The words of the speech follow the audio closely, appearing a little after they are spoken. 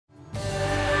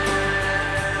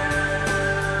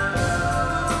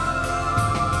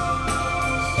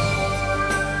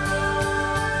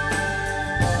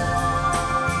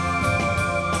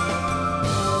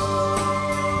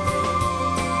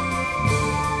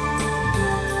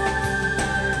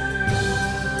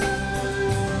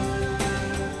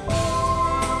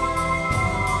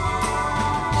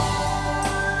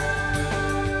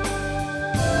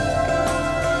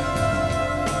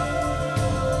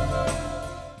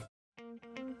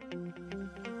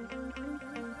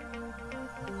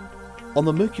On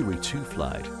the Mercury-2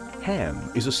 flight,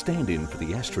 Ham is a stand-in for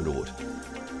the astronaut.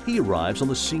 He arrives on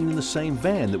the scene in the same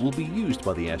van that will be used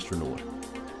by the astronaut.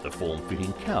 The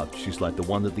form-fitting couch is like the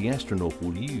one that the astronaut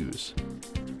will use.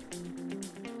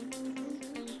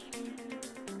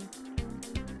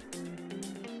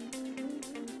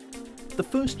 The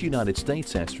first United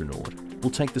States astronaut will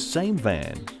take the same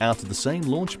van out to the same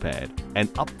launch pad and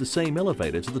up the same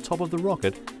elevator to the top of the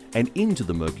rocket and into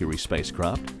the Mercury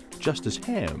spacecraft, just as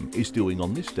Ham is doing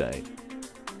on this day.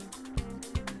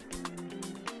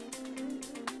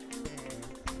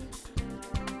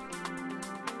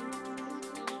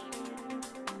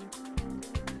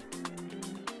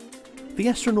 The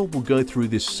astronaut will go through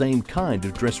this same kind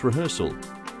of dress rehearsal.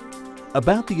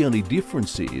 About the only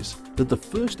difference is that the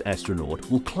first astronaut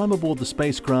will climb aboard the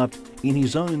spacecraft in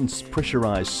his own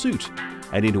pressurized suit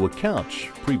and into a couch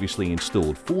previously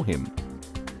installed for him.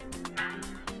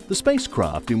 The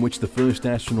spacecraft in which the first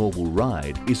astronaut will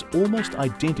ride is almost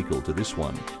identical to this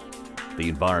one. The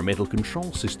environmental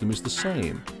control system is the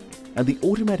same, and the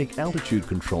automatic altitude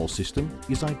control system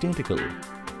is identical.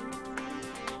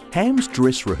 Ham's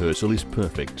dress rehearsal is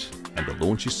perfect, and the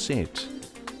launch is set.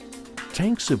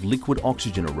 Tanks of liquid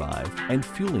oxygen arrive and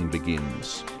fueling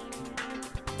begins.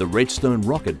 The Redstone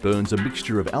rocket burns a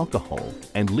mixture of alcohol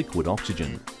and liquid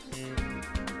oxygen.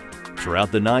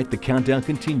 Throughout the night, the countdown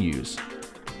continues,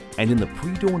 and in the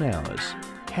pre-dawn hours,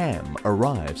 Ham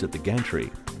arrives at the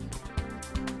gantry.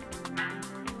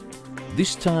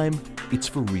 This time, it's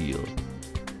for real.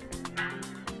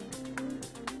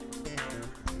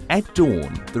 At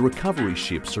dawn, the recovery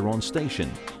ships are on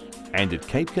station, and at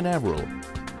Cape Canaveral,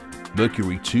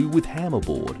 Mercury-2 with Ham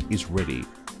aboard is ready.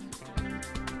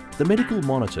 The medical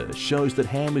monitor shows that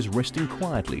Ham is resting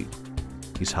quietly,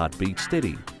 his heartbeat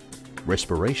steady,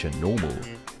 respiration normal.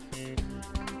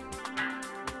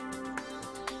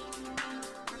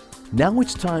 Now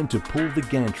it's time to pull the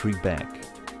gantry back.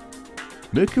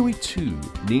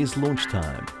 Mercury-2 nears launch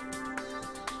time.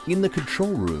 In the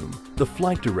control room, the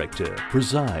flight director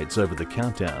presides over the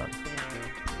countdown.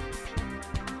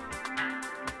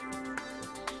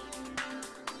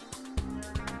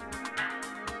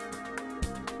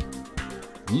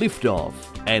 Liftoff,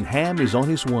 and Ham is on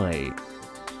his way.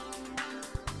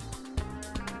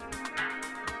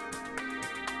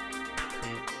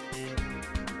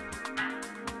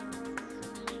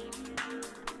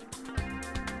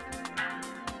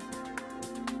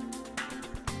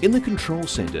 In the control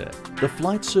center, the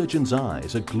flight surgeon's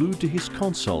eyes are glued to his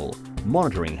console,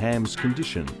 monitoring Ham's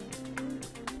condition.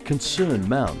 Concern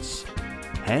mounts.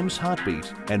 Ham's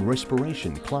heartbeat and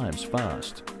respiration climbs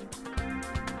fast.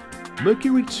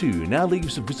 Mercury-2 now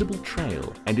leaves a visible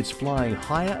trail and it's flying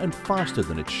higher and faster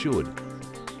than it should.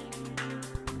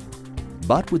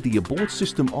 But with the abort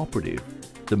system operative,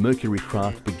 the Mercury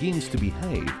craft begins to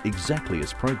behave exactly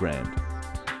as programmed.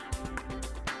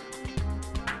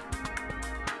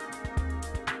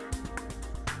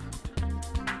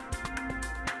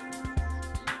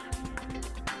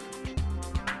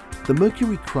 The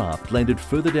Mercury craft landed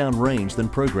further down range than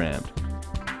programmed.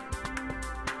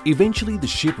 Eventually, the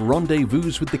ship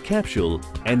rendezvous with the capsule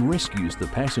and rescues the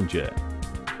passenger.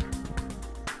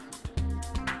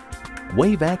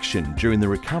 Wave action during the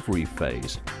recovery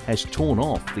phase has torn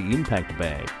off the impact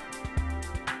bag.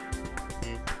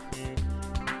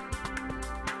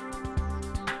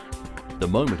 The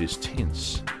moment is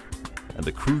tense, and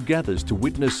the crew gathers to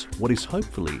witness what is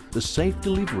hopefully the safe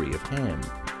delivery of Ham.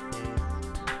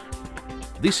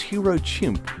 This hero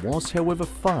Chimp was, however,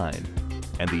 fine,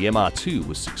 and the MR2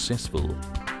 was successful.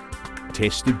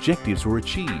 Test objectives were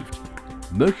achieved.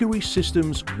 Mercury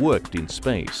systems worked in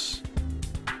space.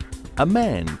 A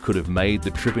man could have made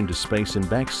the trip into space and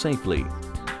back safely.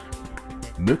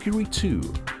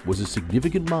 Mercury-2 was a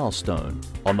significant milestone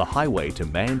on the highway to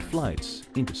manned flights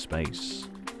into space.